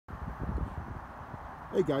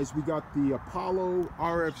Hey guys, we got the Apollo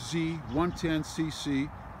RFZ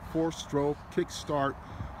 110cc 4-stroke kickstart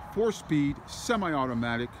 4-speed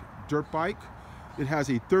semi-automatic dirt bike. It has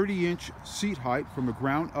a 30-inch seat height from the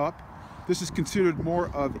ground up. This is considered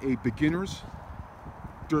more of a beginner's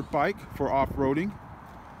dirt bike for off-roading.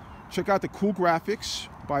 Check out the cool graphics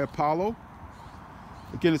by Apollo.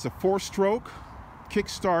 Again, it's a 4-stroke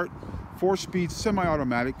kickstart 4-speed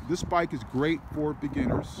semi-automatic. This bike is great for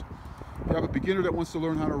beginners. If you have a beginner that wants to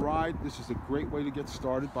learn how to ride, this is a great way to get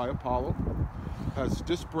started by Apollo. It has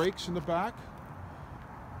disc brakes in the back,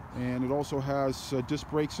 and it also has disc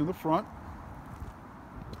brakes in the front.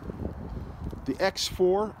 The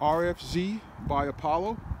X4 RFZ by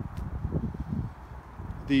Apollo.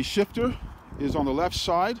 The shifter is on the left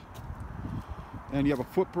side, and you have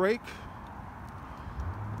a foot brake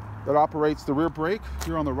that operates the rear brake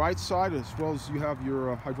here on the right side, as well as you have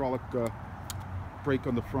your hydraulic brake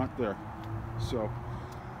on the front there. So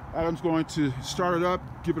Adam's going to start it up,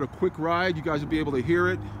 give it a quick ride. You guys will be able to hear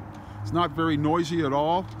it. It's not very noisy at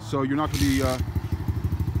all, so you're not going to be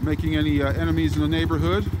making any enemies in the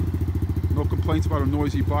neighborhood. No complaints about a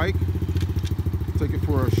noisy bike. Take it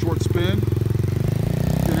for a short spin.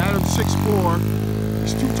 And Adam's 6'4".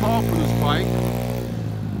 He's too tall for this bike.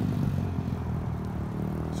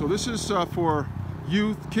 So this is for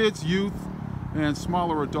kids, youth, and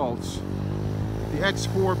smaller adults. The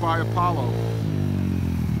X4 by Apollo.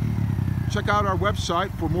 Check out our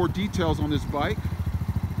website for more details on this bike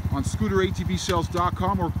on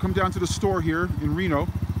scooterATVsales.com, or come down to the store here in Reno.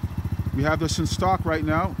 We have this in stock right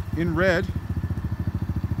now in red.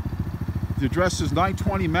 The address is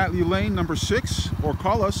 920 Matley Lane, number 6, or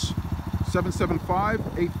call us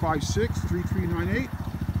 775-856-3398.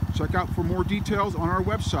 Check out for more details on our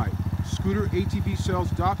website,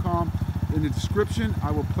 scooterATVsales.com. In the description,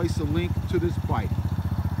 I will place a link to this bike.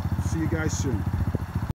 See you guys soon.